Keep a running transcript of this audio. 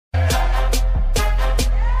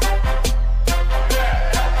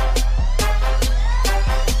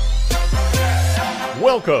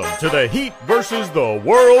Welcome to the Heat versus the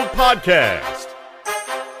World podcast.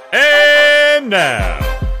 And now,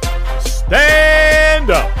 stand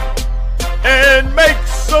up and make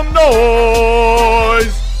some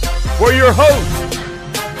noise for your host,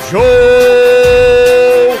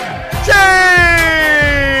 Joe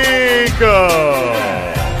Jacob.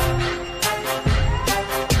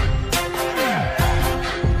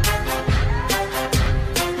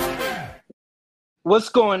 What's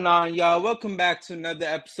going on, y'all? Welcome back to another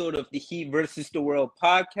episode of the Heat versus the World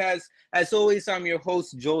podcast. As always, I'm your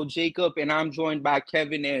host, Joel Jacob, and I'm joined by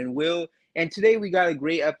Kevin and Will. And today we got a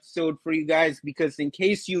great episode for you guys because in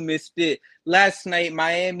case you missed it, last night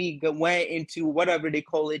Miami went into whatever they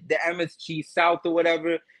call it, the MSG South or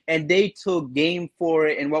whatever, and they took game 4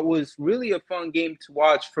 in what was really a fun game to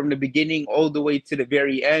watch from the beginning all the way to the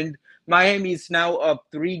very end. Miami's now up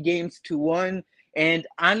 3-1. And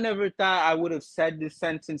I never thought I would have said this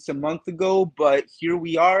sentence a month ago, but here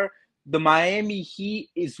we are. The Miami Heat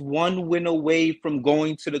is one win away from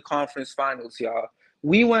going to the conference finals, y'all.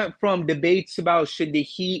 We went from debates about should the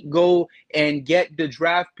Heat go and get the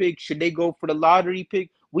draft pick, should they go for the lottery pick.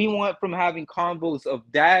 We went from having combos of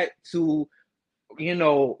that to,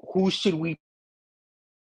 who should we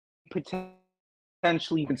potentially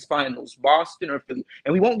finals, Boston or Philly.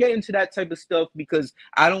 And we won't get into that type of stuff because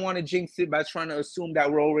I don't want to jinx it by trying to assume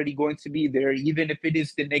that we're already going to be there, even if it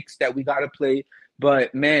is the Knicks that we got to play.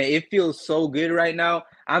 But, man, it feels so good right now.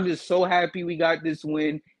 I'm just so happy we got this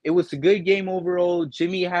win. It was a good game overall.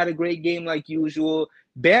 Jimmy had a great game like usual.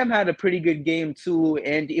 Bam had a pretty good game too,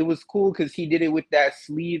 and it was cool because he did it with that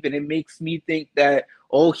sleeve, and it makes me think that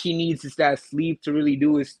all he needs is that sleeve to really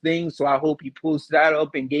do his thing. So I hope he pulls that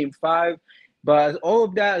up in Game 5. But all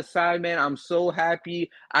of that aside, man, I'm so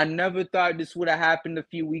happy. I never thought this would have happened a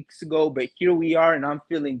few weeks ago, but here we are, and I'm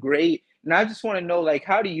feeling great. And I just want to know,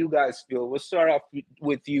 how do you guys feel? We'll start off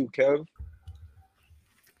with you, Kev.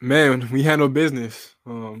 Man, we handle business.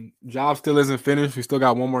 Job still isn't finished. We still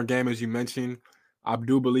got one more game, as you mentioned. I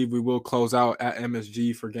do believe we will close out at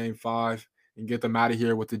MSG for Game 5 and get them out of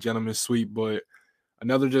here with the gentleman's sweep. But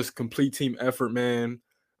another just complete team effort, man.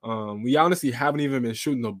 We honestly haven't even been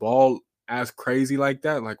shooting the ball as crazy like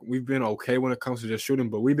that. Like, we've been okay when it comes to just shooting,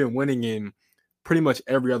 but we've been winning in pretty much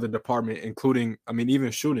every other department, including,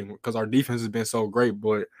 even shooting, because our defense has been so great.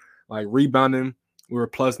 But like rebounding, we were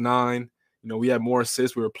 +9. We had more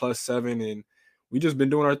assists, we were +7, and we just been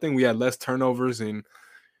doing our thing. We had less turnovers and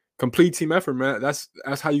complete team effort, man. That's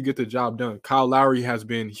how you get the job done. Kyle Lowry has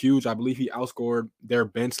been huge. I believe he outscored their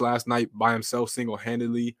bench last night by himself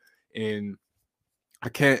single-handedly, and I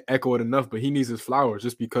can't echo it enough, but he needs his flowers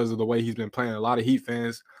just because of the way he's been playing. A lot of Heat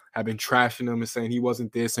fans have been trashing him and saying he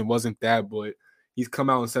wasn't this and wasn't that, but he's come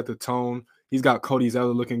out and set the tone. He's got Cody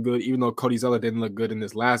Zeller looking good, even though Cody Zeller didn't look good in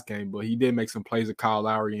this last game, but he did make some plays with Kyle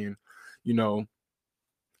Lowry, and,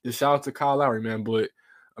 just shout out to Kyle Lowry, man. But,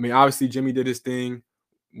 obviously Jimmy did his thing.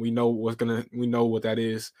 We know what that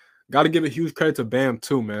is. Got to give a huge credit to Bam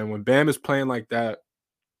too, man. When Bam is playing like that,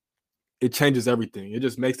 it changes everything. It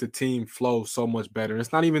just makes the team flow so much better. And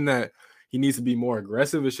it's not even that he needs to be more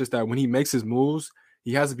aggressive. It's just that when he makes his moves,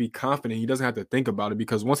 he has to be confident. He doesn't have to think about it,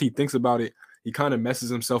 because once he thinks about it, he kind of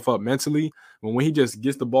messes himself up mentally. But when he just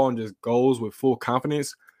gets the ball and just goes with full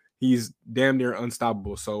confidence, he's damn near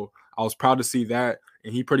unstoppable. So I was proud to see that.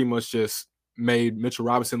 And he pretty much just made Mitchell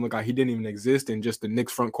Robinson look like he didn't even exist in just the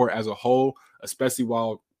Knicks front court as a whole, especially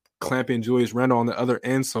while clamping Julius Randle on the other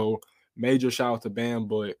end. So major shout out to Bam.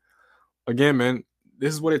 But again, man,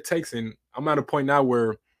 this is what it takes. And I'm at a point now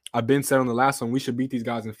where I've been said on the last one, we should beat these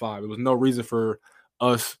guys in 5. There was no reason for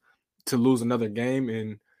us to lose another game.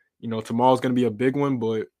 And, tomorrow's going to be a big one,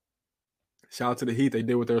 but shout out to the Heat. They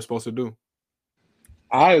did what they were supposed to do.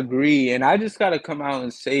 I agree. And I just got to come out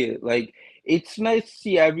and say it. It's nice to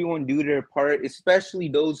see everyone do their part, especially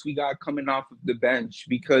those we got coming off of the bench,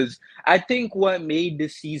 because I think what made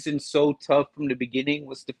this season so tough from the beginning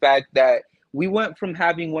was the fact that we went from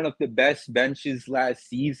having one of the best benches last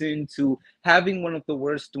season to having one of the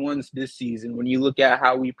worst ones this season when you look at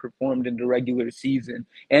how we performed in the regular season.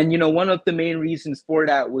 And, one of the main reasons for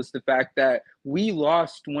that was the fact that we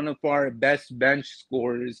lost one of our best bench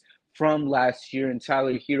scorers from last year, and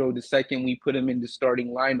Tyler Hero the second we put him in the starting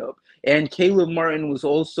lineup. And Caleb Martin was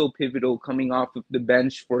also pivotal coming off of the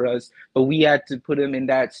bench for us, but we had to put him in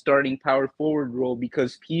that starting power forward role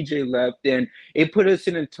because PJ left, and it put us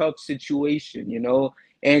in a tough situation,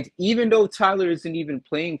 And even though Tyler isn't even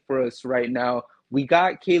playing for us right now, we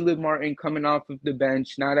got Caleb Martin coming off of the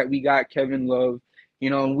bench now that we got Kevin Love.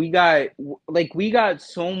 And we got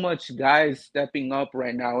so much guys stepping up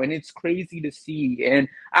right now, and it's crazy to see. And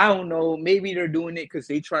I don't know, maybe they're doing it because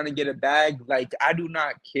they trying to get a bag. Like, I do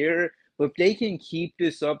not care. But if they can keep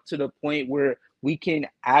this up to the point where we can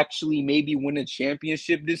actually maybe win a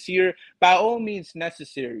championship this year, by all means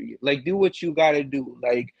necessary. Like, do what you got to do.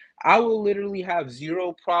 Like, I will literally have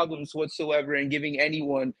zero problems whatsoever in giving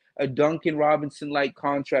anyone a Duncan Robinson like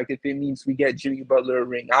contract if it means we get Jimmy Butler a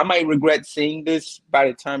ring. I might regret saying this by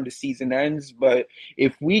the time the season ends, but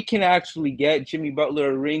if we can actually get Jimmy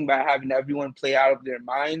Butler a ring by having everyone play out of their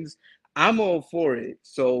minds, I'm all for it.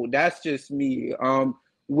 So that's just me.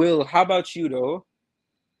 Will, how about you though?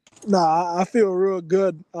 Nah, I feel real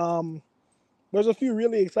good. There's a few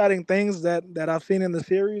really exciting things that I've seen in the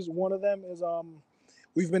series. One of them is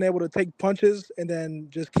we've been able to take punches and then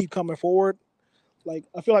just keep coming forward. Like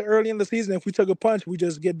I feel like early in the season, if we took a punch, we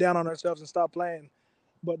just get down on ourselves and stop playing.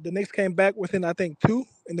 But the Knicks came back within I think two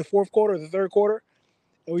in the fourth quarter, the third quarter,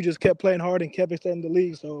 and we just kept playing hard and kept extending the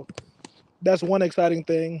lead. So that's one exciting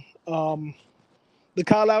thing. The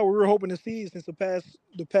Kyle Lowry we were hoping to see since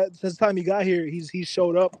the time he got here, he's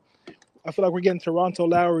showed up. I feel like we're getting Toronto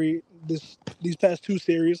Lowry these past two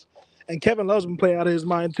series, and Kevin Love's been playing out of his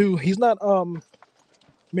mind too. He's not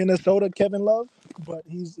Minnesota Kevin Love, but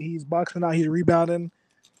he's boxing out, he's rebounding,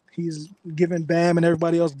 he's giving Bam and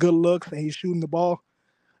everybody else good looks, and he's shooting the ball,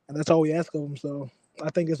 and that's all we ask of him. So I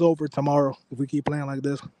think it's over tomorrow if we keep playing like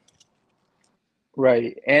this.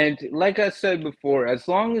 Right. And like I said before, as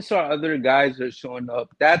long as our other guys are showing up,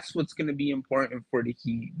 that's what's going to be important for the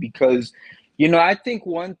Heat because, I think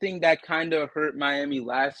one thing that kind of hurt Miami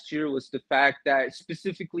last year was the fact that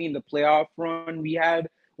specifically in the playoff run we had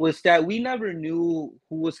was that we never knew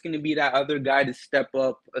who was going to be that other guy to step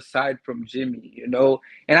up aside from Jimmy.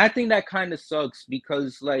 And I think that kind of sucks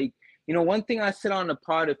because one thing I said on the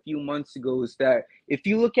pod a few months ago is that if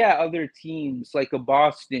you look at other teams like a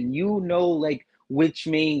Boston, like which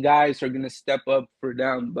main guys are going to step up for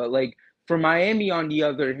them. But like for Miami, on the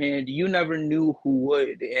other hand, you never knew who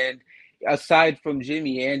would. And aside from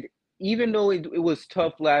Jimmy, and even though it was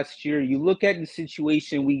tough last year, you look at the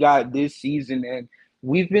situation we got this season, and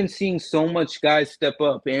we've been seeing so much guys step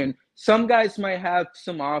up. And some guys might have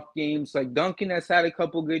some off games. Like Duncan has had a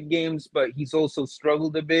couple good games, but he's also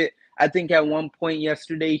struggled a bit. I think at one point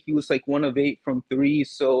yesterday, he was like 1 of 8 from three.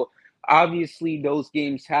 So obviously those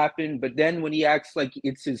games happen, but then when he acts like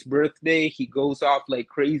it's his birthday, he goes off like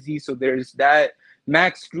crazy. So there's that.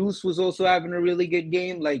 Max Strus was also having a really good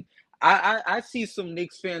game. Like I see some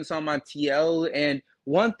Knicks fans on my TL, and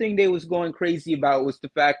one thing they was going crazy about was the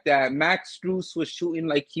fact that Max Strus was shooting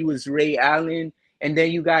like he was Ray Allen, and then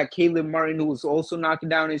you got Caleb Martin who was also knocking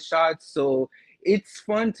down his shots. So it's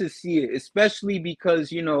fun to see it, especially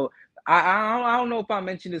because I don't know if I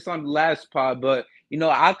mentioned this on the last pod, but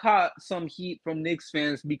I caught some heat from Knicks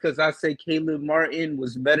fans because I said Caleb Martin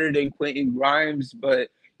was better than Quentin Grimes, but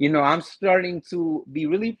I'm starting to be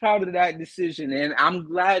really proud of that decision, and I'm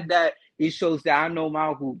glad that it shows that I know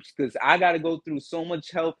my hoops because I got to go through so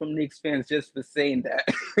much hell from Knicks fans just for saying that.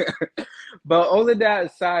 But all of that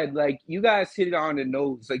aside, like you guys hit it on the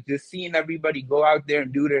nose, like just seeing everybody go out there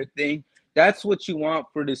and do their thing. That's what you want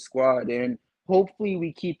for the squad, and hopefully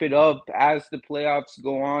we keep it up as the playoffs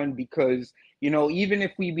go on because even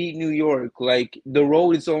if we beat New York, like the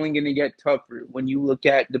road is only going to get tougher when you look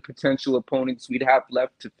at the potential opponents we'd have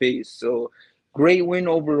left to face. So great win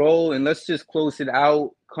overall, and let's just close it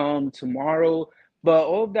out come tomorrow. But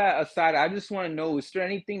all of that aside, I just want to know, is there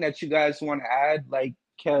anything that you guys want to add? Like,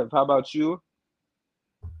 Kev, how about you?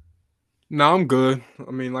 No, I'm good.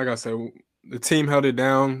 I mean, like I said, the team held it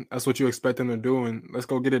down. That's what you expect them to do, and let's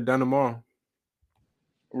go get it done tomorrow.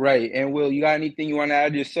 Right. And Will, you got anything you want to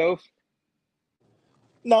add yourself?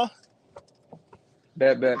 No.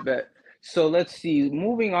 Bet. So let's see.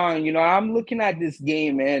 Moving on, I'm looking at this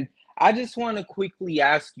game and I just want to quickly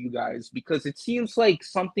ask you guys because it seems like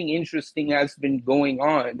something interesting has been going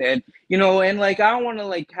on. And like I don't want to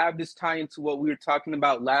like have this tie into what we were talking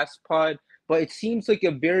about last pod, but it seems like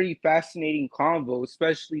a very fascinating convo,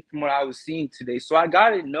 especially from what I was seeing today. So I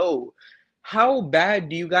gotta know, how bad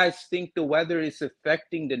do you guys think the weather is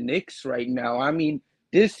affecting the Knicks right now? I mean,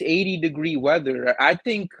 this 80-degree weather, I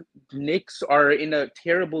think Knicks are in a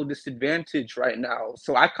terrible disadvantage right now.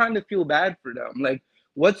 So I kind of feel bad for them. Like,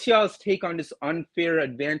 what's y'all's take on this unfair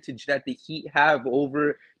advantage that the Heat have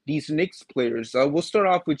over these Knicks players? We'll start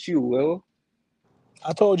off with you, Will.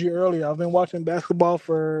 I told you earlier, I've been watching basketball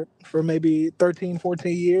for maybe 13,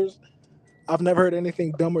 14 years. I've never heard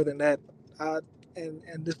anything dumber than that. Uh,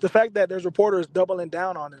 and it's the fact that there's reporters doubling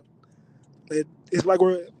down on it. It's like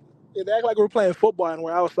it act like we're playing football and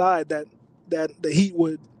we're outside. That that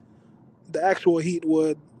the actual heat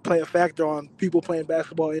would play a factor on people playing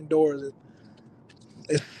basketball indoors.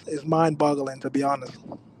 It's mind boggling, to be honest.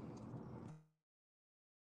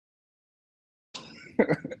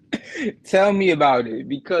 Tell me about it,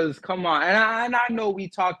 because come on, and I know we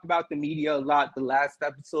talked about the media a lot the last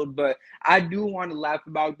episode, but I do want to laugh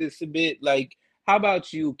about this a bit. Like, how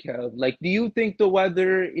about you, Kev? Like, do you think the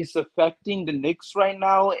weather is affecting the Knicks right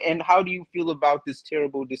now? And how do you feel about this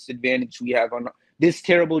terrible disadvantage they have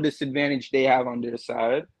on their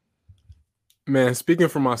side? Man, speaking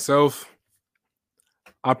for myself,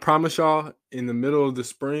 I promise y'all, in the middle of the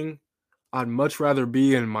spring, I'd much rather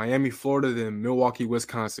be in Miami, Florida than Milwaukee,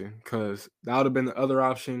 Wisconsin, because that would have been the other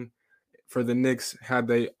option for the Knicks had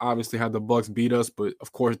they obviously had the Bucks beat us, but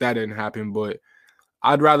of course that didn't happen. But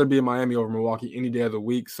I'd rather be in Miami over Milwaukee any day of the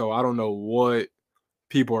week. So I don't know what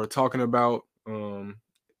people are talking about.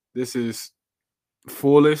 This is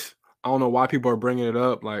foolish. I don't know why people are bringing it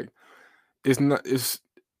up. Like, it's not. It's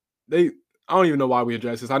they. I don't even know why we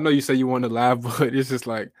address this. I know you say you want to laugh, but it's just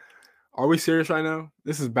like, are we serious right now?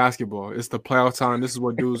 This is basketball. It's the playoff time. This is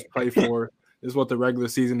what dudes play for. This is what the regular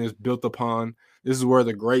season is built upon. This is where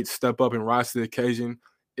the greats step up and rise to the occasion.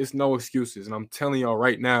 It's no excuses. And I'm telling y'all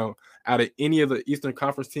right now, out of any of the Eastern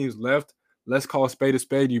Conference teams left, let's call a spade a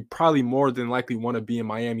spade. You probably more than likely want to be in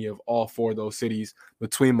Miami of all four of those cities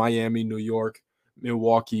between Miami, New York,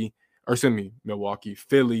 Milwaukee,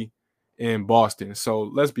 Philly, and Boston. So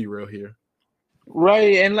let's be real here.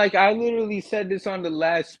 Right, and like I literally said this on the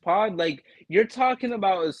last pod, like you're talking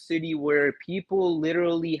about a city where people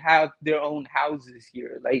literally have their own houses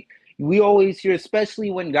here. Like we always hear, especially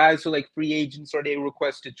when guys are like free agents or they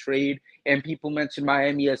request a trade and people mention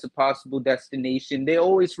Miami as a possible destination, they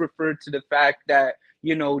always refer to the fact that,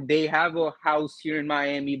 they have a house here in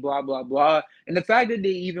Miami, blah, blah, blah. And the fact that they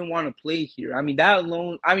even want to play here, I mean, that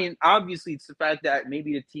alone, I mean, obviously it's the fact that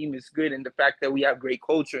maybe the team is good and the fact that we have great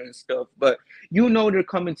culture and stuff, but they're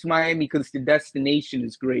coming to Miami because the destination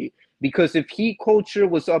is great. Because if Heat culture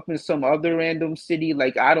was up in some other random city,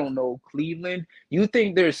 like, I don't know, Cleveland, you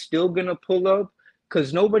think they're still going to pull up?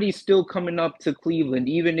 Because nobody's still coming up to Cleveland,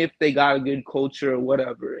 even if they got a good culture or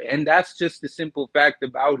whatever. And that's just the simple fact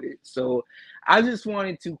about it. So I just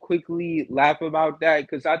wanted to quickly laugh about that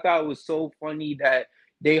because I thought it was so funny that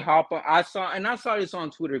they hop on. I saw this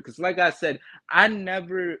on Twitter because, like I said, I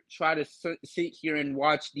never try to sit here and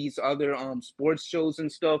watch these other sports shows and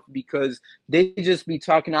stuff because they just be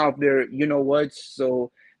talking out their what.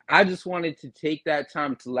 So I just wanted to take that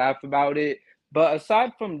time to laugh about it. But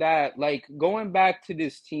aside from that, like going back to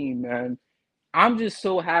this team, man, I'm just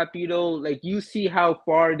so happy though. Like you see how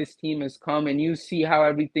far this team has come and you see how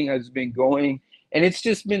everything has been going. And it's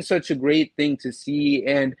just been such a great thing to see.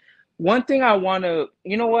 And one thing I want to,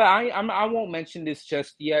 I won't mention this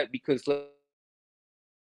just yet because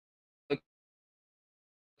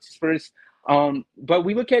first. But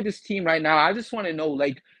we look at this team right now. I just want to know,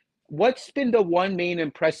 like, what's been the one main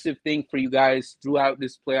impressive thing for you guys throughout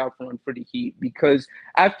this playoff run for the Heat? Because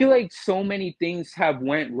I feel like so many things have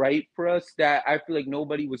went right for us that I feel like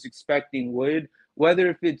nobody was expecting would. Whether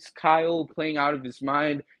if it's Kyle playing out of his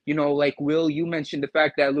mind, like Will, you mentioned the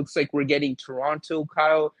fact that it looks like we're getting Toronto,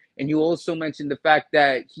 Kyle, and you also mentioned the fact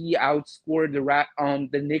that he outscored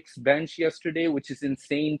the Knicks bench yesterday, which is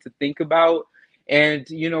insane to think about. And,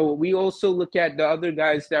 we also look at the other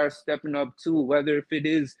guys that are stepping up too, whether if it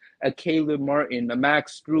is a Caleb Martin, a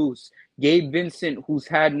Max Strus, Gabe Vincent, who's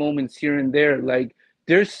had moments here and there. Like,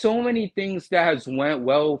 there's so many things that has went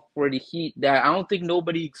well for the Heat that I don't think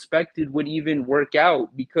nobody expected would even work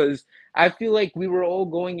out because I feel like we were all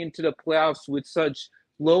going into the playoffs with such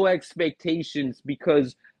low expectations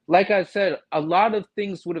because, like I said, a lot of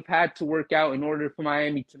things would have had to work out in order for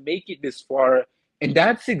Miami to make it this far. And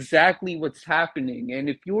that's exactly what's happening. And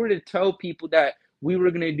if you were to tell people that we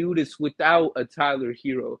were going to do this without a Tyler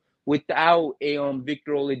Hero, without a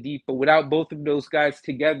Victor Oladipo, without both of those guys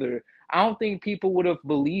together, I don't think people would have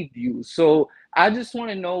believed you. So I just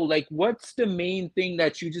want to know, like, what's the main thing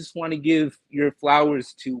that you just want to give your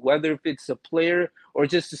flowers to, whether if it's a player or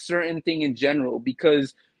just a certain thing in general?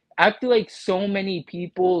 Because I feel like so many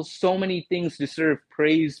people, so many things deserve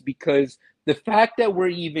praise because the fact that we're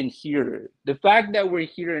even here, the fact that we're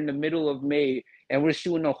here in the middle of May and we're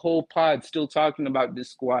shooting a whole pod still talking about this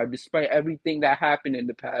squad, despite everything that happened in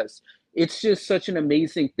the past, it's just such an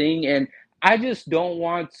amazing thing. And I just don't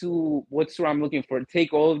want to, what's what I'm looking for,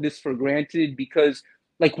 take all of this for granted because,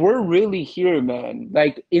 like, we're really here, man.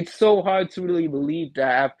 Like, it's so hard to really believe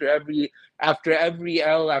that after every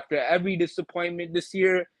L, after every disappointment this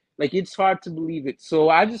year, like, it's hard to believe it. So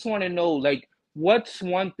I just want to know, like, what's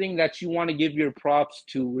one thing that you want to give your props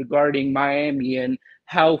to regarding Miami and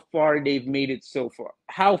how far they've made it so far?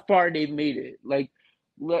 How far they've made it? Like,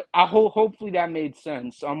 I hope hopefully that made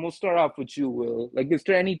sense. I'm gonna start off with you, Will. Like, is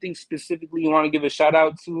there anything specifically you want to give a shout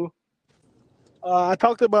out to? I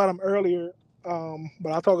talked about him earlier,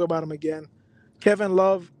 but I'll talk about him again. Kevin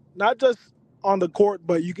Love, not just on the court,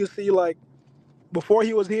 but you can see like before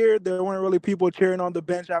he was here, there weren't really people cheering on the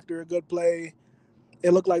bench after a good play.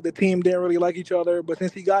 It looked like the team didn't really like each other. But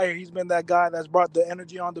since he got here, he's been that guy that's brought the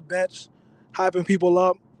energy on the bench, hyping people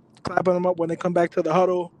up, clapping them up when they come back to the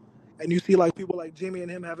huddle. And you see like people like Jimmy and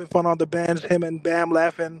him having fun on the bench, him and Bam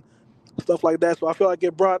laughing, stuff like that. So I feel like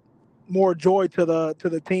it brought more joy to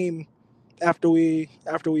the team after we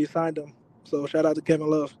signed him. So shout out to Kevin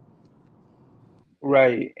Love.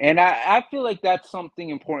 Right. And I feel like that's something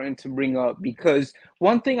important to bring up because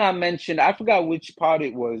one thing I mentioned, I forgot which pod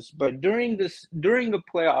it was, but during the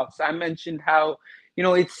playoffs, I mentioned how,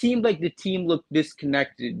 it seemed like the team looked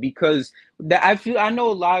disconnected because I know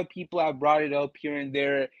a lot of people have brought it up here and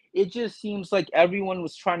there. It just seems like everyone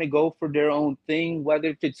was trying to go for their own thing, whether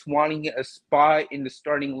if it's wanting a spot in the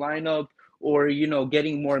starting lineup or,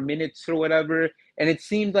 getting more minutes or whatever. And it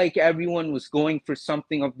seemed like everyone was going for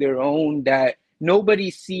something of their own that nobody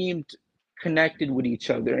seemed connected with each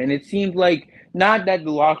other. And it seemed like not that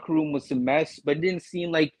the locker room was a mess, but it didn't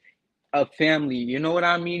seem like a family. You know what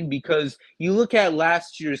I mean? Because you look at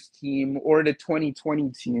last year's team or the 2020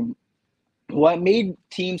 team, what made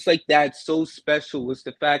teams like that so special was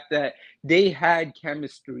the fact that they had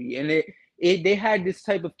chemistry and they had this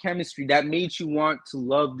type of chemistry that made you want to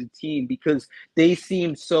love the team because they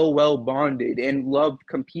seemed so well bonded and loved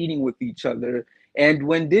competing with each other. And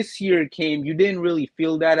when this year came, you didn't really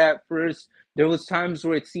feel that at first. There was times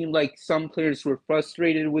where it seemed like some players were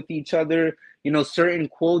frustrated with each other. Certain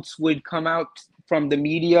quotes would come out from the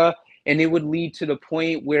media and it would lead to the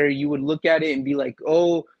point where you would look at it and be like,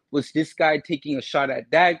 oh, was this guy taking a shot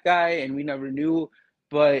at that guy? And we never knew.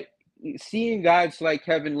 But seeing guys like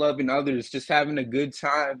Kevin Love and others just having a good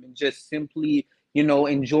time and just simply,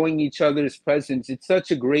 enjoying each other's presence, it's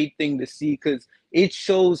such a great thing to see because it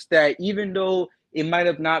shows that even though it might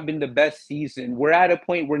have not been the best season, we're at a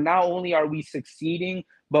point where not only are we succeeding,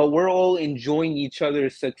 but we're all enjoying each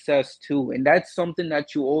other's success too. And that's something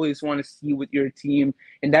that you always want to see with your team.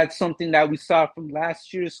 And that's something that we saw from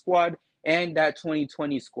last year's squad and that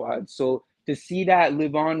 2020 squad. So to see that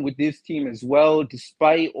live on with this team as well,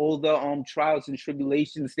 despite all the trials and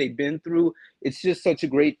tribulations they've been through, it's just such a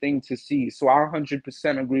great thing to see. So I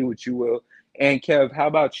 100% agree with you, Will. And Kev, how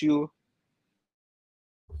about you?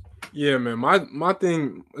 Yeah, man. My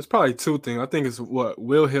thing it's probably two things. I think it's what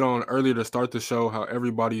Will hit on earlier to start the show, how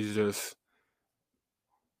everybody's just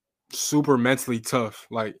super mentally tough.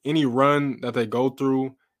 Like any run that they go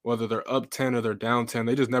through, whether they're up 10 or they're down 10,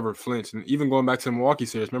 they just never flinch. And even going back to the Milwaukee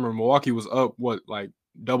series, remember Milwaukee was up like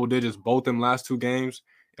double digits both them last two games,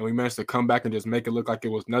 and we managed to come back and just make it look like it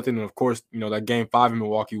was nothing. And of course, that game 5 in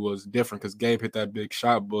Milwaukee was different because Gabe hit that big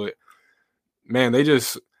shot, but man, they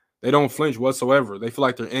don't flinch whatsoever. They feel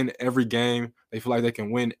like they're in every game. They feel like they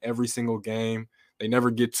can win every single game. They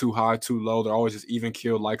never get too high, too low. They're always just even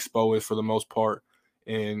keeled like Spo is for the most part.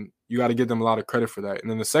 And you got to give them a lot of credit for that. And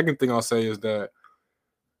then the second thing I'll say is that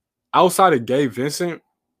outside of Gabe Vincent,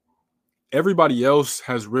 everybody else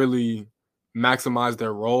has really maximized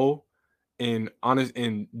their role and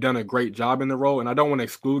done a great job in the role. And I don't want to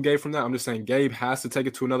exclude Gabe from that. I'm just saying Gabe has to take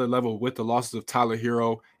it to another level with the losses of Tyler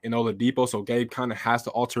Hero and Oladipo. So Gabe kind of has to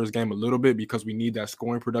alter his game a little bit because we need that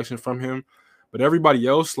scoring production from him. But everybody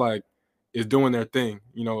else is doing their thing.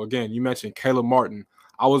 Again, you mentioned Caleb Martin.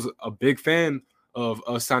 I was a big fan of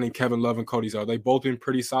signing Kevin Love and Cody Zeller. They both been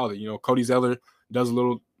pretty solid. Cody Zeller does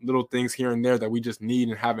little things here and there that we just need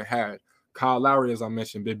and haven't had. Kyle Lowry, as I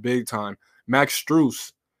mentioned, big time. Max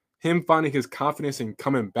Strus, him finding his confidence and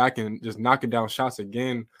coming back and just knocking down shots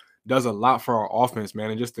again does a lot for our offense,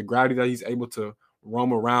 man. And just the gravity that he's able to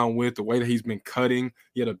roam around with, the way that he's been cutting.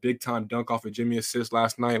 He had a big-time dunk off of Jimmy assist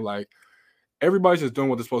last night. Like, everybody's just doing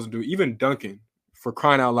what they're supposed to do. Even Duncan, for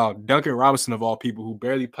crying out loud. Duncan Robinson, of all people, who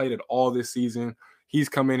barely played at all this season. He's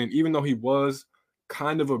come in, and even though he was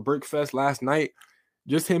kind of a brick fest last night,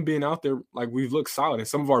 just him being out there, like, we've looked solid. And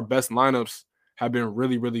some of our best lineups have been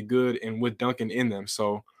really, really good and with Duncan in them.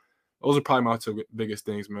 So, those are probably my two biggest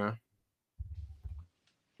things, man.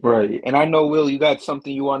 Right. And I know, Will, you got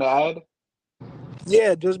something you want to add?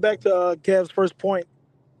 Yeah, just back to Kev's first point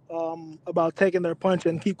about taking their punch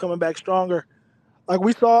and keep coming back stronger. Like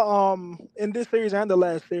we saw in this series and the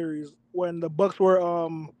last series, when the Bucks were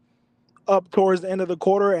up towards the end of the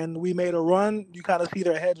quarter and we made a run, you kind of see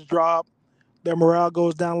their heads drop. their morale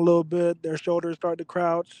goes down a little bit, their shoulders start to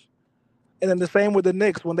crouch. And then the same with the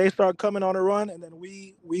Knicks. When they start coming on a run and then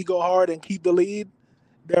we go hard and keep the lead,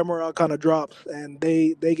 their morale kind of drops and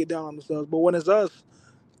they get down on themselves. But when it's us,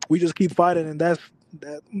 we just keep fighting, and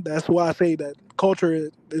that's why I say that culture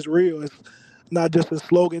is real. It's not just a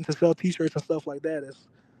slogan to sell T-shirts and stuff like that. It's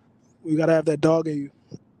we gotta have that dog in you.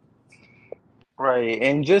 Right.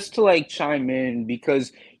 And just to like chime in,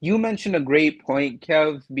 because you mentioned a great point,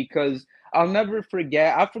 Kev, because I'll never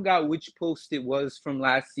forget, I forgot which post it was from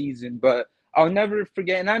last season, but I'll never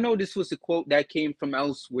forget. And I know this was a quote that came from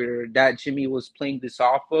elsewhere that Jimmy was playing this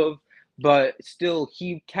off of, but still,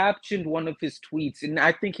 he captioned one of his tweets, and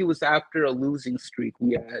I think it was after a losing streak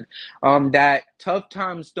we had, that tough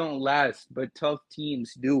times don't last, but tough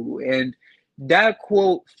teams do. And that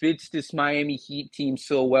quote fits this Miami Heat team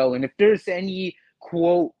so well. And if there's any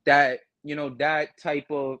quote that, that type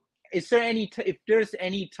of, is there any, if there's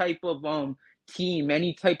any type of team,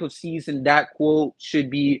 any type of season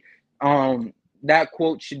um, that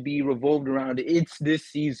quote should be revolved around, it's this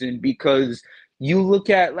season because you look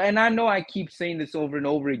at, and I know I keep saying this over and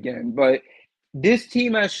over again, but this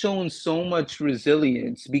team has shown so much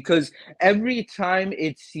resilience because every time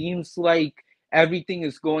it seems like everything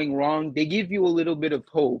is going wrong, they give you a little bit of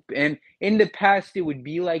hope. And in the past, it would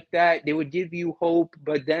be like that. They would give you hope,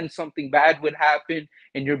 but then something bad would happen,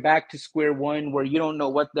 and you're back to square one where you don't know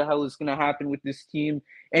what the hell is going to happen with this team.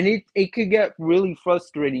 And it could get really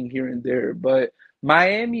frustrating here and there. But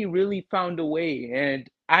Miami really found a way. And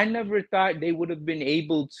I never thought they would have been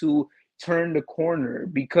able to turn the corner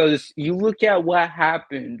because you look at what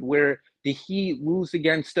happened where the Heat lose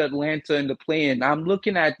against Atlanta in the play-in. I'm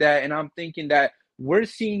looking at that and I'm thinking that we're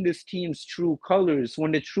seeing this team's true colors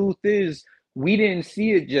when the truth is we didn't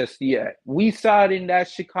see it just yet. We saw it in that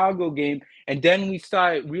Chicago game, and then we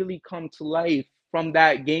saw it really come to life from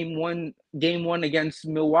that game one against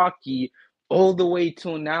Milwaukee all the way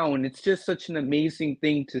till now. And it's just such an amazing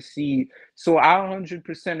thing to see. So I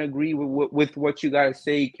 100% agree with what you guys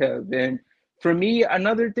say, Kev. And for me,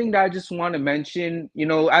 another thing that I just want to mention,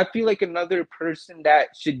 I feel like another person that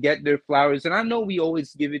should get their flowers, and I know we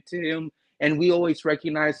always give it to him and we always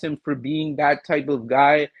recognize him for being that type of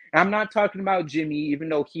guy. And I'm not talking about Jimmy, even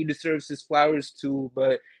though he deserves his flowers too,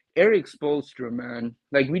 but Eric Spoelstra, man.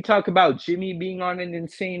 Like we talk about Jimmy being on an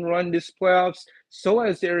insane run this playoffs, so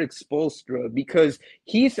has Eric Spoelstra because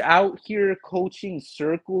he's out here coaching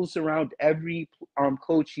circles around every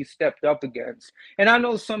coach he stepped up against. And I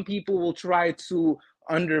know some people will try to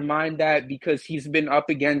undermine that because he's been up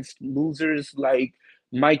against losers like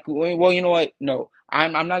Mike. Well, you know what? No,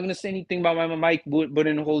 I'm not gonna say anything about my Mike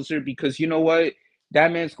Budenholzer because you know what?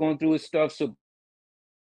 That man's going through his stuff. So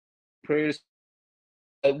prayers.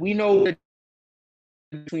 We know that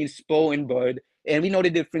between Spo and Bud, and we know the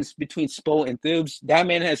difference between Spo and Thibs. That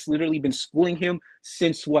man has literally been schooling him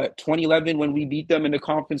since what 2011 when we beat them in the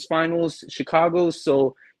conference finals, Chicago.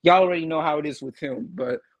 So y'all already know how it is with him.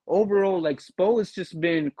 But overall, like Spo has just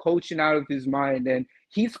been coaching out of his mind, and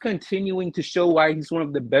he's continuing to show why he's one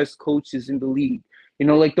of the best coaches in the league.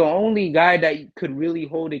 Like the only guy that could really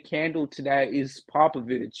hold a candle to that is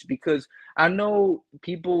Popovich, because I know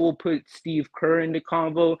people will put Steve Kerr in the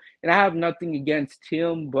convo, and I have nothing against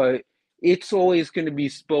him, but it's always going to be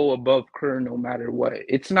Spo above Kerr no matter what.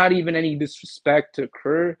 It's not even any disrespect to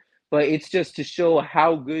Kerr, but it's just to show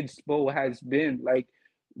how good Spo has been. Like,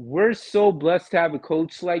 we're so blessed to have a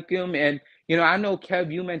coach like him. And, I know,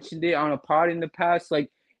 Kev, you mentioned it on a pod in the past. Like,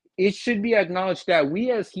 it should be acknowledged that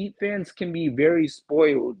we as Heat fans can be very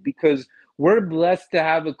spoiled because we're blessed to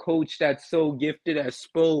have a coach that's so gifted as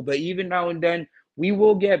Spo. But even now and then, we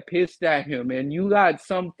will get pissed at him. And you got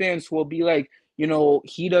some fans who will be like,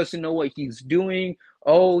 he doesn't know what he's doing.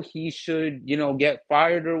 Oh, he should, get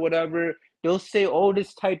fired or whatever. They'll say all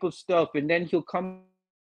this type of stuff. And then he'll come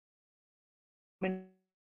into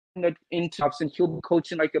and he'll be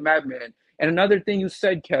coaching like a madman. And another thing you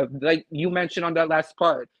said, Kev, like you mentioned on that last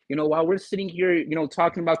part, while we're sitting here,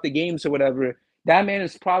 talking about the games or whatever, that man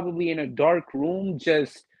is probably in a dark room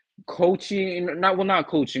just coaching, not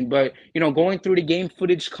coaching, but going through the game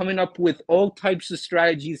footage, coming up with all types of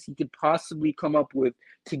strategies he could possibly come up with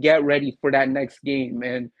to get ready for that next game.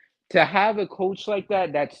 And to have a coach like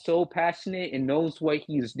that that's so passionate and knows what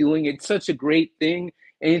he's doing, it's such a great thing.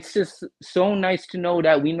 And it's just so nice to know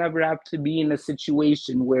that we never have to be in a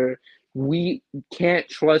situation where we can't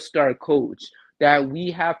trust our coach, that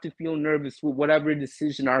we have to feel nervous with whatever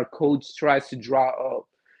decision our coach tries to draw up,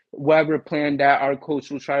 whatever plan that our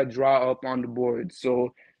coach will try to draw up on the board.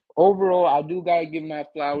 So overall, I do got to give my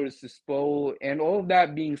flowers to Spo. And all of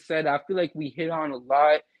that being said, I feel like we hit on a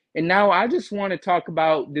lot. And now I just want to talk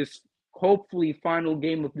about this hopefully final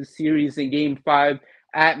game of the series in Game 5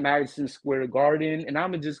 at Madison Square Garden. And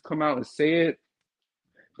I'm going to just come out and say it.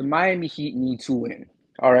 The Miami Heat need to win.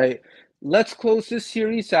 All right. Let's close this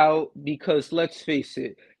series out because let's face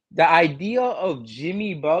it, the idea of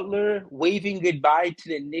Jimmy Butler waving goodbye to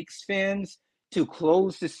the Knicks fans to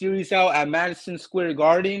close the series out at Madison Square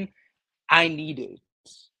Garden, I need it.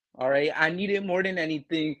 All right. I need it more than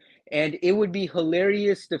anything. And it would be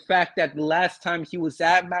hilarious the fact that the last time he was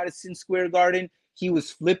at Madison Square Garden, he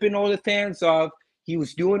was flipping all the fans off. He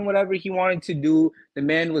was doing whatever he wanted to do. The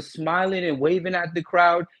man was smiling and waving at the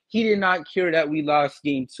crowd. He did not care that we lost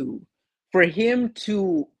game 2. For him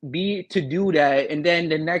to do that, and then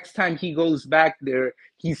the next time he goes back there,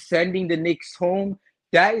 he's sending the Knicks home.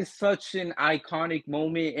 That is such an iconic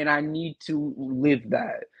moment, and I need to live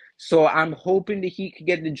that. So I'm hoping the Heat could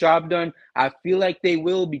get the job done. I feel like they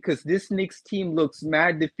will because this Knicks team looks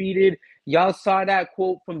mad defeated. Y'all saw that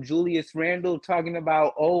quote from Julius Randle talking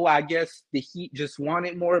about, oh, I guess the Heat just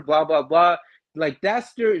wanted more, blah, blah, blah. Like,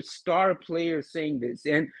 that's their star player saying this.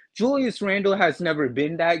 And Julius Randle has never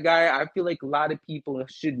been that guy. I feel like a lot of people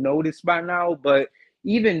should know this by now. But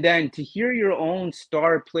even then, to hear your own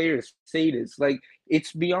star players say this, like,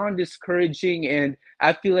 it's beyond discouraging. And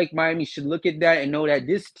I feel like Miami should look at that and know that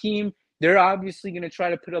this team, they're obviously going to try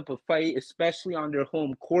to put up a fight, especially on their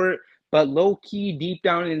home court. But low-key, deep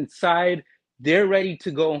down inside, they're ready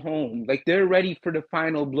to go home. Like, they're ready for the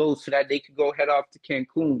final blow so that they could go head off to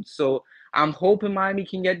Cancun. So I'm hoping Miami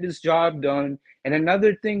can get this job done. And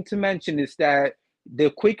another thing to mention is that the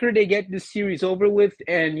quicker they get this series over with,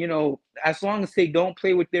 and, you know, as long as they don't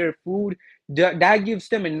play with their food, that gives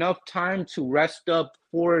them enough time to rest up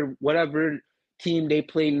for whatever team they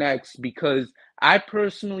play next, because I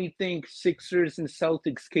personally think Sixers and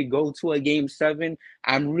Celtics could go to a Game 7.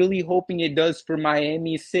 I'm really hoping it does for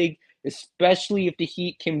Miami's sake, especially if the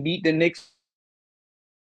Heat can beat the Knicks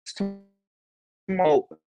tomorrow.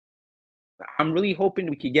 I'm really hoping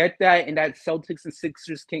we could get that, and that Celtics and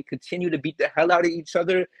Sixers can continue to beat the hell out of each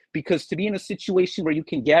other, because to be in a situation where you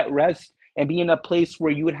can get rest and be in a place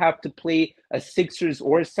where you would have to play a Sixers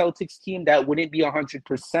or a Celtics team that wouldn't be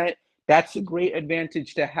 100%, that's a great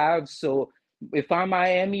advantage to have. So if I'm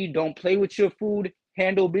Miami, don't play with your food,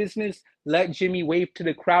 handle business, let Jimmy wave to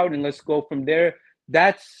the crowd, and let's go from there.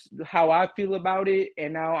 That's how I feel about it.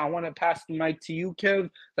 And now I want to pass the mic to you, Kev.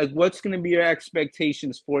 Like, what's going to be your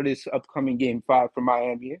expectations for this upcoming Game 5 for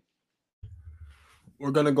Miami?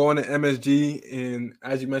 We're going to go into MSG, and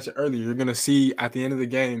as you mentioned earlier, you're going to see at the end of the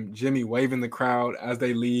game, Jimmy waving the crowd as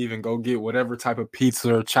they leave and go get whatever type of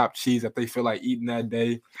pizza or chopped cheese that they feel like eating that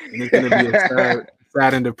day. And it's going to be a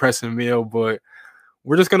sad and depressing meal, but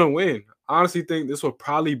we're just going to win. I honestly think this will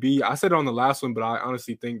probably be – I said it on the last one, but I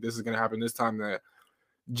honestly think this is going to happen this time, that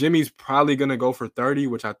Jimmy's probably going to go for 30,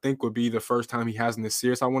 which I think would be the first time he has in this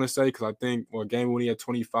series, I want to say, because I think, well, game 1 he had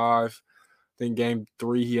 25. I think game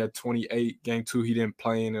 3 he had 28. Game 2 he didn't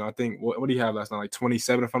play in, and I think what did he have last night? Like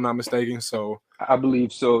 27, if I'm not mistaken. So I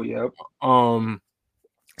believe so. Yep. So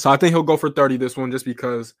I think he'll go for 30 this one, just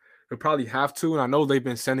because he'll probably have to. And I know they've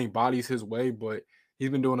been sending bodies his way, but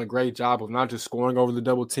he's been doing a great job of not just scoring over the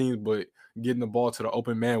double teams, but getting the ball to the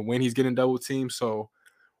open man when he's getting double teams. So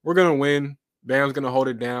we're gonna win. Bam's gonna hold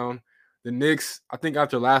it down. The Knicks, I think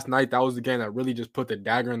after last night, that was the game that really just put the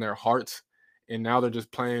dagger in their hearts. And now they're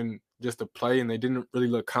just playing just to play, and they didn't really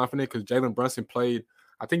look confident because Jalen Brunson played,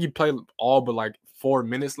 I think he played all but like 4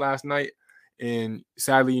 minutes last night. And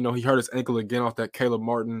sadly, you know, he hurt his ankle again off that Caleb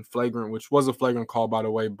Martin flagrant, which was a flagrant call, by the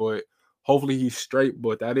way. But hopefully he's straight.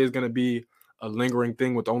 But that is going to be a lingering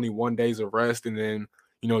thing with only 1 day of rest. And then,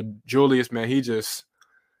 you know, Julius, man, he'll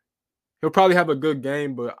probably have a good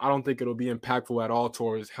game, but I don't think it'll be impactful at all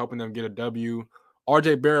towards helping them get a W.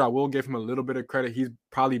 RJ Barrett, I will give him a little bit of credit. He's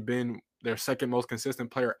probably been their second most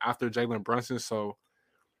consistent player after Jalen Brunson. So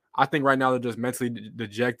I think right now they're just mentally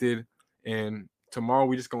dejected. And tomorrow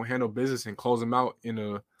we just going to handle business and close them out in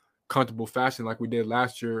a comfortable fashion like we did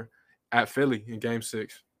last year at Philly in Game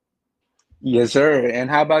 6. Yes, sir. And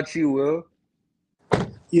how about you, Will?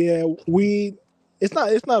 Yeah, it's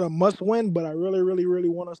not a must win, but I really, really, really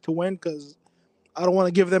want us to win because I don't want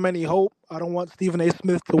to give them any hope. I don't want Stephen A.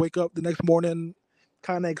 Smith to wake up the next morning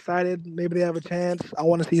kind of excited. Maybe they have a chance. I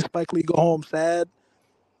want to see Spike Lee go home sad.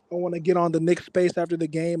 I want to get on the Knicks space after the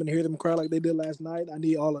game and hear them cry like they did last night. I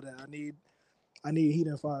need all of that. I need Heat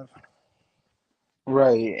in 5.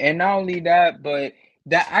 Right. And not only that, but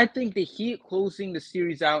that I think the Heat closing the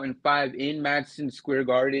series out in 5 in Madison Square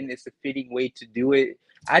Garden is a fitting way to do it.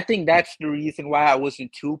 I think that's the reason why I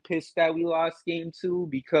wasn't too pissed that we lost game 2,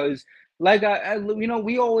 because like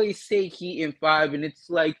we always say Heat in 5, and it's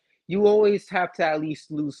like you always have to at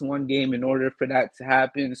least lose one game in order for that to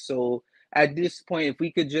happen. So at this point, if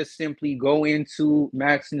we could just simply go into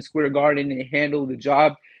Madison Square Garden and handle the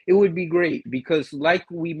job, it would be great because, like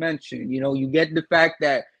we mentioned, you get the fact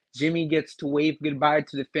that Jimmy gets to wave goodbye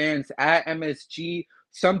to the fans at MSG.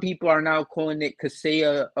 Some people are now calling it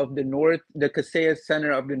Kaseya of the North, the Kaseya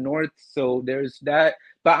Center of the North. So there's that.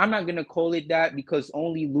 But I'm not going to call it that because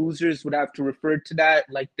only losers would have to refer to that,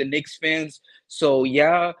 like the Knicks fans. So,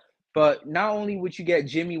 yeah. But not only would you get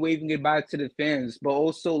Jimmy waving goodbye to the fans, but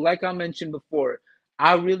also, like I mentioned before,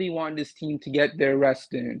 I really want this team to get their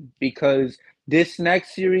rest in because this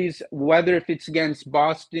next series, whether if it's against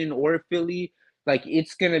Boston or Philly, like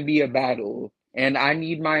it's going to be a battle. And I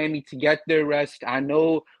need Miami to get their rest. I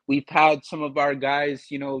know we've had some of our guys,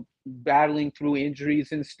 battling through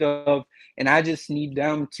injuries and stuff. And I just need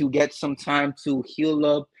them to get some time to heal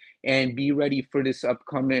up and be ready for this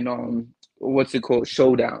upcoming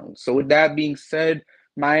showdown. So with that being said,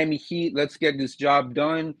 Miami Heat, let's get this job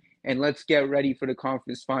done and let's get ready for the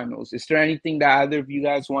conference finals. Is there anything that either of you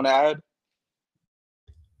guys want to add?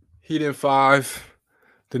 Heat in 5.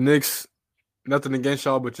 The Knicks, nothing against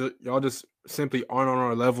y'all, but y'all just simply aren't on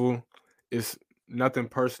our level. It's nothing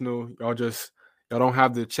personal. Y'all don't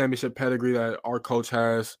have the championship pedigree that our coach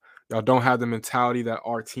has. Y'all don't have the mentality that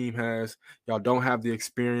our team has. Y'all don't have the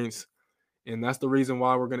experience. And that's the reason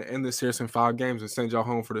why we're going to end this series in 5 games and send y'all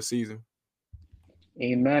home for the season.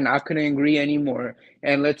 Amen. I couldn't agree anymore.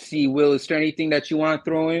 And let's see, Will, is there anything that you want to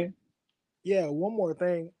throw in? Yeah, one more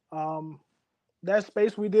thing. That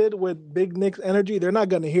space we did with Big Knicks Energy, they're not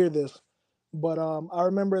going to hear this. But I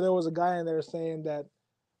remember there was a guy in there saying that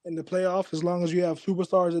in the playoffs, as long as you have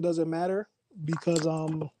superstars, it doesn't matter. Because,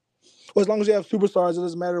 as long as you have superstars, it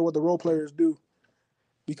doesn't matter what the role players do.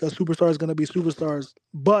 Because superstars going to be superstars.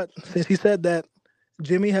 But since he said that,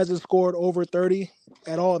 Jimmy hasn't scored over 30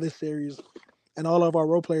 at all this series. And all of our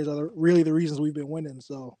role players are really the reasons we've been winning.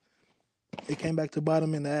 So it came back to bite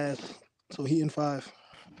him in the ass. So Heat in 5.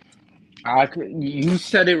 You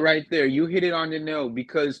said it right there. You hit it on the nail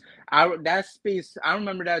because I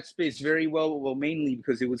remember that space very well. Well, mainly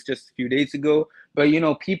because it was just a few days ago. But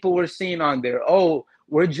people were saying on there, "Oh,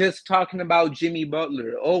 we're just talking about Jimmy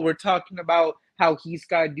Butler. Oh, we're talking about how he's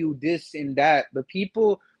got to do this and that." But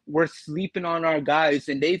people were sleeping on our guys,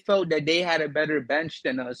 and they felt that they had a better bench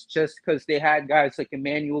than us just because they had guys like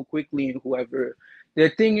Emmanuel Quickly and whoever. The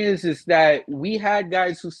thing is that we had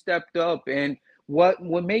guys who stepped up and. What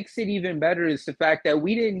makes it even better is the fact that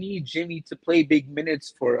we didn't need Jimmy to play big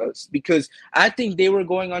minutes for us because I think they were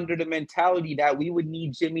going under the mentality that we would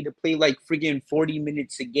need Jimmy to play like friggin' 40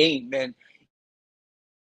 minutes a game. And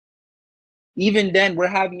even then, we're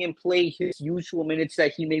having him play his usual minutes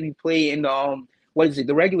that he maybe play in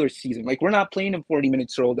the regular season. Like, we're not playing him 40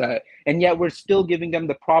 minutes or all that. And yet we're still giving them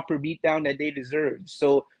the proper beatdown that they deserve.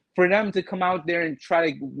 So for them to come out there and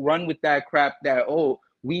try to run with that crap that,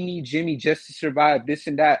 we need Jimmy just to survive this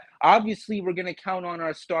and that. Obviously, we're going to count on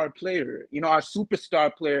our star player, our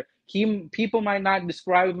superstar player. People might not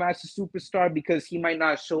describe him as a superstar because he might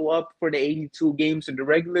not show up for the 82 games in the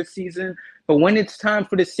regular season. But when it's time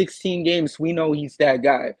for the 16 games, we know he's that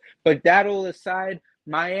guy. But that all aside,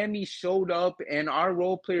 Miami showed up and our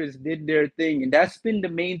role players did their thing. And that's been the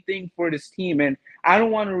main thing for this team. And I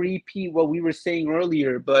don't want to repeat what we were saying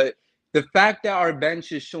earlier, but the fact that our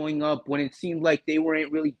bench is showing up when it seemed like they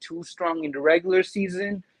weren't really too strong in the regular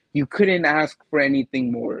season, you couldn't ask for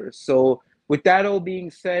anything more. So with that all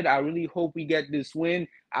being said, I really hope we get this win.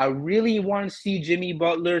 I really want to see Jimmy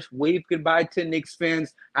Butler wave goodbye to Knicks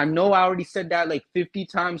fans. I know I already said that like 50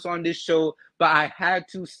 times on this show, but I had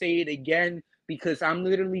to say it again because I'm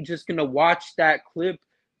literally just going to watch that clip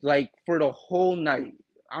like for the whole night.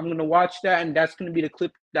 I'm going to watch that, and that's going to be the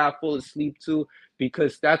clip that I fall asleep to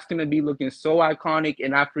because that's going to be looking so iconic,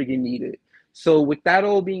 and I freaking need it. So with that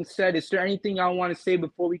all being said, is there anything I want to say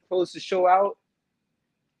before we close the show out?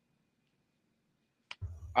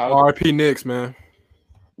 RIP Knicks, man.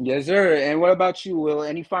 Yes, sir. And what about you, Will?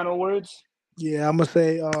 Any final words? Yeah, I'm going to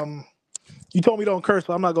say, you told me don't curse,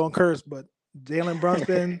 but I'm not going to curse, but Jalen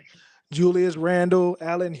Brunson, Julius Randle,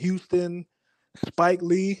 Allen Houston, Spike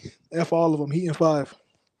Lee, F all of them, Heat in 5.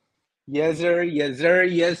 Yes, sir. Yes, sir.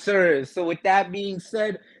 Yes, sir. So with that being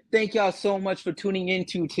said, thank y'all so much for tuning in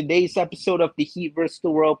to today's episode of the Heat vs. the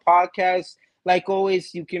World podcast. Like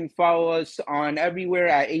always, you can follow us on everywhere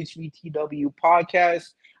at HVTW Podcast.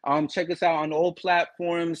 Check us out on all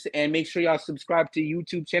platforms and make sure y'all subscribe to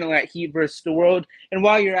YouTube channel at Heat vs. the World. And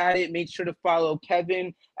while you're at it, make sure to follow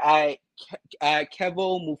Kevin at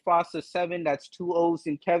Kevo Mufasa 7. That's 2 O's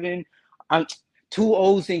in Kevin. two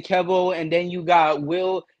O's in Kevo, and then you got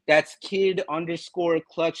Will. That's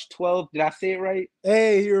kid_clutch12. Did I say it right?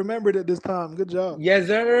 Hey, you remembered it this time. Good job. Yes,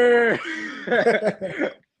 sir.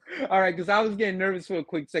 All right, because I was getting nervous for a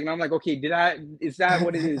quick second. I'm like, okay, is that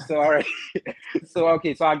what it is? So, all right. So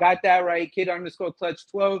I got that right.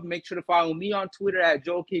 Kid_clutch12. Make sure to follow me on Twitter at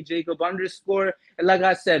JoelKJacob_. And like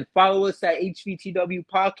I said, follow us at HVTW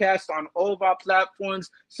Podcast on all of our platforms.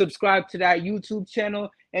 Subscribe to that YouTube channel.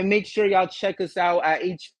 And make sure y'all check us out at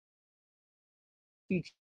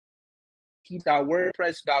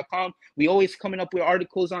HVT.wordpress.com. We always coming up with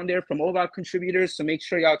articles on there from all of our contributors, so make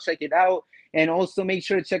sure y'all check it out. And also make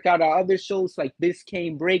sure to check out our other shows like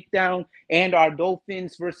Biscayne Breakdown and our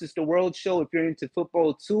Dolphins versus the World show if you're into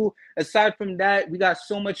football too. Aside from that, we got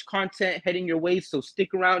so much content heading your way, so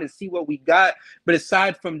stick around and see what we got. But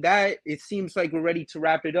aside from that, it seems like we're ready to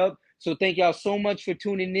wrap it up. So thank y'all so much for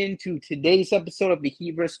tuning in to today's episode of the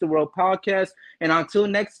Heat vs. the World podcast. And until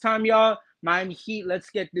next time, y'all, Miami Heat, let's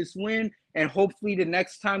get this win. And hopefully the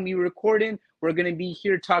next time we recording, we're going to be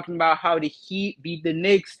here talking about how the Heat beat the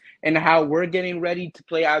Knicks and how we're getting ready to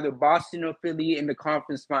play either Boston or Philly in the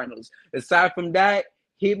conference finals. Aside from that,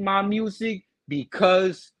 hit my music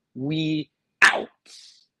because we out.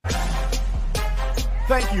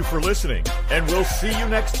 Thank you for listening, and we'll see you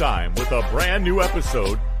next time with a brand new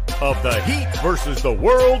episode of the Heat vs. the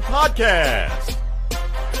World podcast.